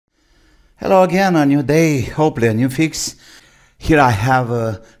Hello again, a new day, hopefully a new fix. Here I have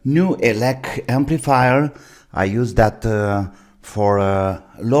a NOOELEC amplifier. I use that for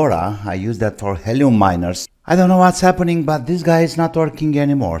LoRa. I use that for Helium miners. I don't know what's happening, but this guy is not working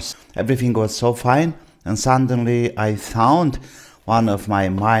anymore. Everything was so fine, and suddenly I found one of my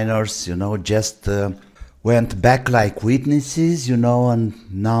miners, just went back like witnesses,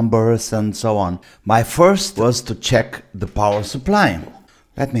 and numbers and so on. My first was to check the power supply.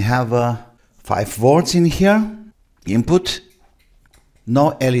 Let me have 5 volts in here, input,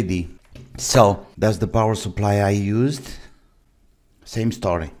 no LED. So that's the power supply I used. Same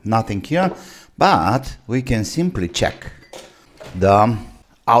story, nothing here, but we can simply check the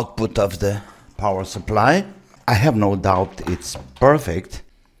output of the power supply. I have no doubt it's perfect.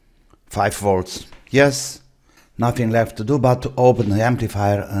 5 volts, yes, nothing left to do but to open the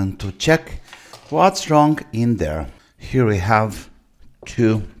amplifier and to check what's wrong in there. Here we have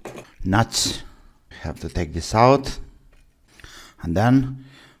 2 nuts. Have to take this out, and then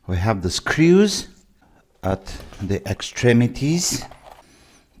we have the screws at the extremities,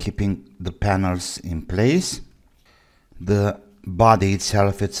 keeping the panels in place. The body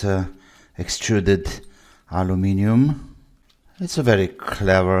itself, it's a extruded aluminum. It's a very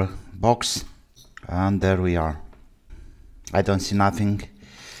clever box, and there we are. I don't see nothing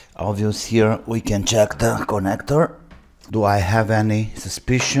obvious here. We can check the connector. Do I have any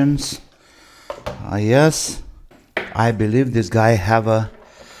suspicions? Yes, I believe this guy have a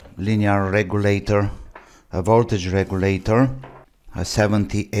linear regulator, a voltage regulator, a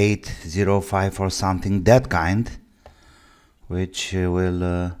 7805 or something, that kind, which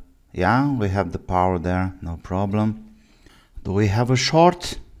will, yeah, we have the power there, no problem. Do we have a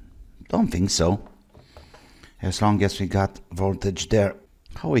short? Don't think so, as long as we got voltage there.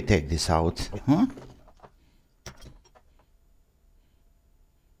 How we take this out? Huh?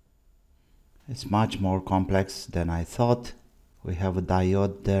 It's much more complex than I thought. We have a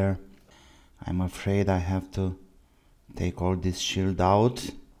diode there. I'm afraid I have to take all this shield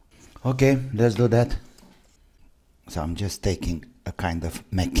out. Okay, let's do that. So I'm just taking a kind of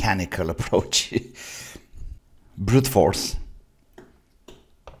mechanical approach. Brute force.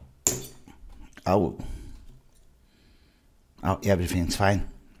 Oh, everything's fine.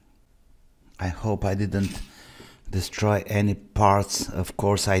 I hope I didn't destroy any parts. Of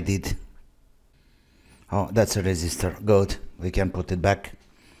course I did. Oh, that's a resistor. Good. We can put it back.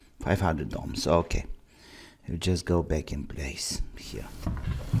 500 ohms. Okay. You just go back in place here.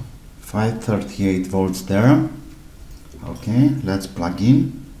 538 volts there. Okay, let's plug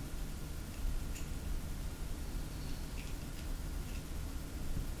in.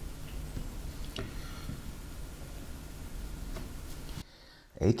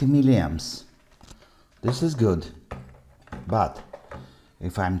 $80 milliamps. This is good. But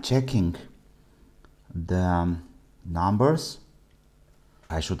if I'm checking the numbers,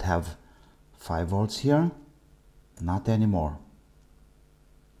 I should have 5 volts here, not anymore.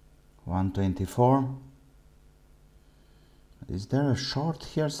 124. Is there a short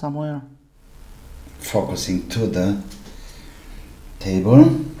here somewhere? Focusing to the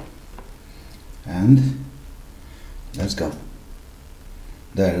table, and let's go.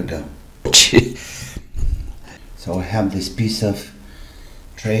 There we go. So I have this piece of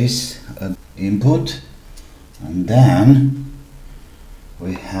trace input, and then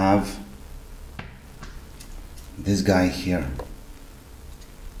we have this guy here.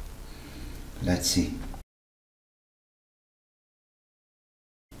 Let's see.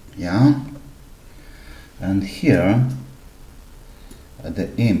 Yeah, and here at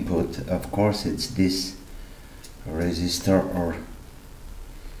the input, of course, it's this resistor or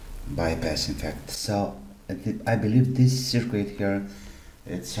bypass, in fact. So I believe this circuit here,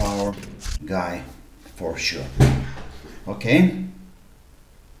 it's our guy for sure. Okay.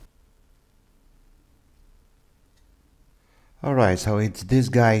 Alright, so it's this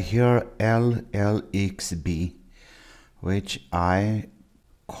guy here, LLXB, which I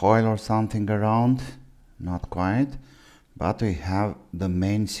coil or something around, not quite, but we have the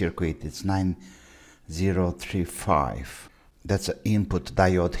main circuit. It's 9035. That's an input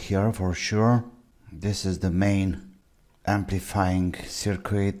diode here for sure. This is the main amplifying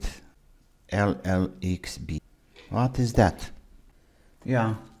circuit, LLXB. What is that?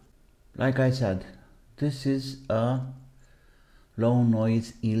 Yeah, like I said, this is a low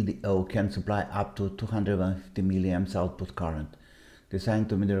noise LDO, can supply up to 250 milliamps output current, designed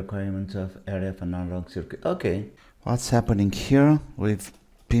to meet the requirements of RF and analog circuit. Okay, what's happening here with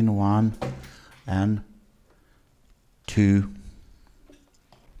pin 1 and 2?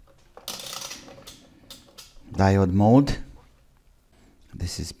 Diode mode.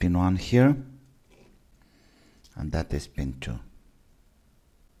 This is pin 1 here, and that is pin 2.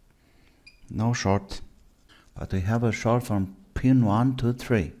 No short, but we have a short from pin 1 to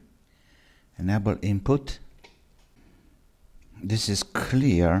 3. Enable input. This is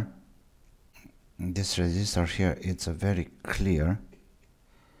clear. This resistor here, it's a very clear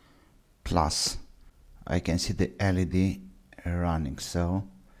plus. I can see the LED running, so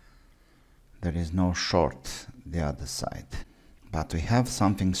there is no short the other side. But we have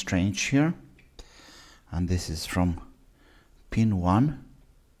something strange here, and this is from pin 1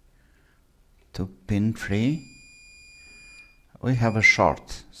 to pin 3. We have a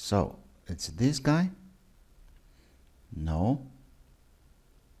short, so it's this guy. No.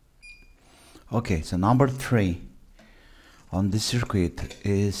 Okay, so number 3 on this circuit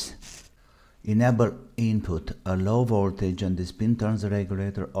is enable input, a low voltage, and this pin turns the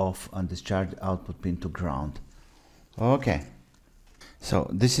regulator off and discharge output pin to ground. Okay, so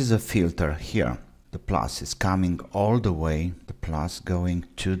this is a filter here. The plus is coming all the way, the plus going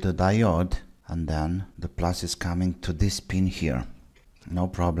to the diode, and then the plus is coming to this pin here. No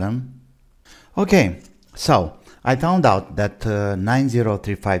problem. Okay, so I found out that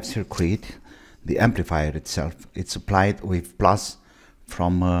 9035 circuit, the amplifier itself, it's supplied with plus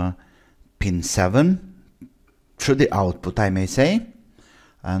from pin 7 through the output, I may say.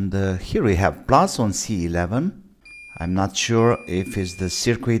 And here we have plus on C11. I'm not sure if it's the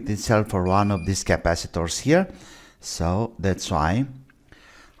circuit itself or one of these capacitors here. So that's why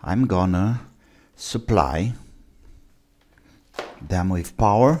I'm gonna supply them with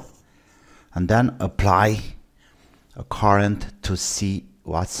power and then apply a current to see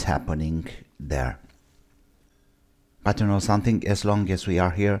what's happening there. But you know something, as long as we are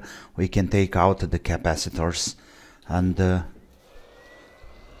here, we can take out the capacitors and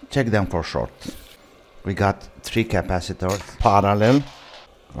check them for short. We got 3 capacitors parallel.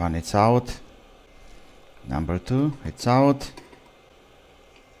 One it's out, number 2 it's out,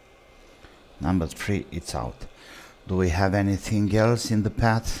 number 3 it's out. Do we have anything else in the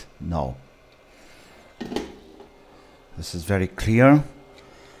path? No. This is very clear.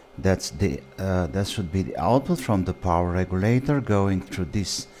 That's the that should be the output from the power regulator going through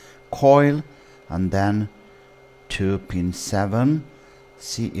this coil and then to pin 7.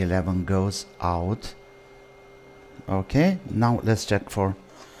 C11 goes out. Okay, now let's check for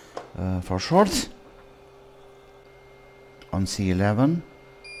shorts on C11.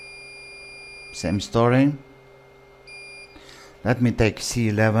 Same story. Let me take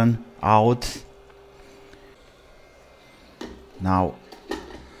C11 out. Now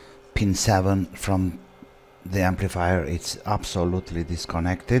pin 7 from the amplifier, it's absolutely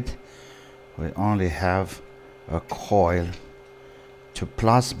disconnected. We only have a coil to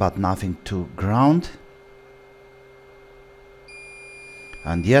plus but nothing to ground.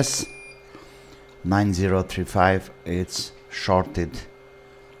 And yes, 9035, it's shorted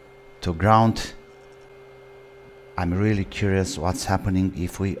to ground. I'm really curious what's happening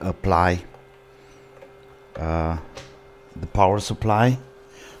if we apply the power supply.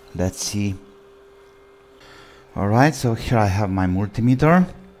 Let's see. Alright, so here I have my multimeter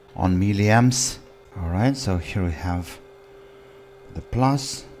on milliamps. Alright, so here we have the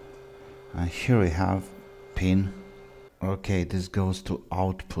plus, and here we have pin. Okay, this goes to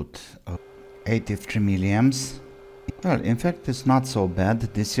output 83 milliamps. Well, in fact, it's not so bad.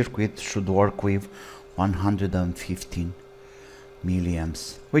 This circuit should work with 115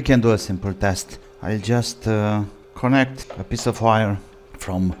 milliamps. We can do a simple test. I'll just connect a piece of wire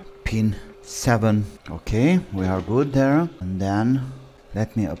from pin 7. Okay, we are good there. And then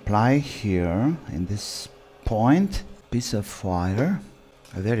let me apply here in this point piece of wire,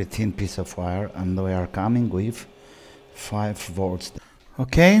 a very thin piece of wire, and we are coming with 5 volts.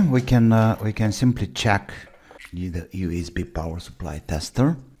 Okay, we can simply check the USB power supply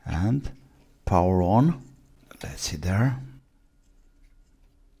tester and power on. Let's see there,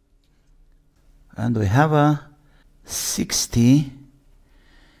 and we have a 60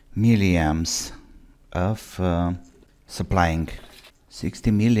 milliamps of supplying.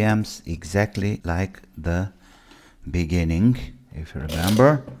 60 milliamps, exactly like the beginning, if you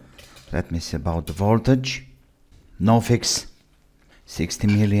remember. Let me see about the voltage. No fix. 60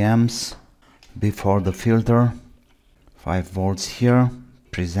 milliamps before the filter. 5 volts here.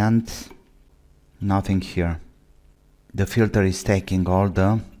 Present. Nothing here. The filter is taking all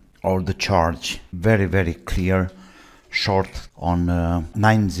the charge. Very, very clear short on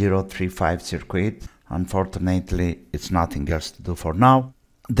 9035 circuit. Unfortunately, it's nothing else to do for now.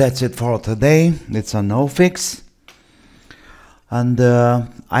 That's it for today. It's a no fix. And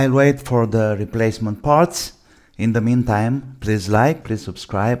I'll wait for the replacement parts. In the meantime, please like, please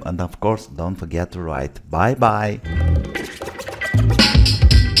subscribe, and of course, don't forget to write. Bye bye.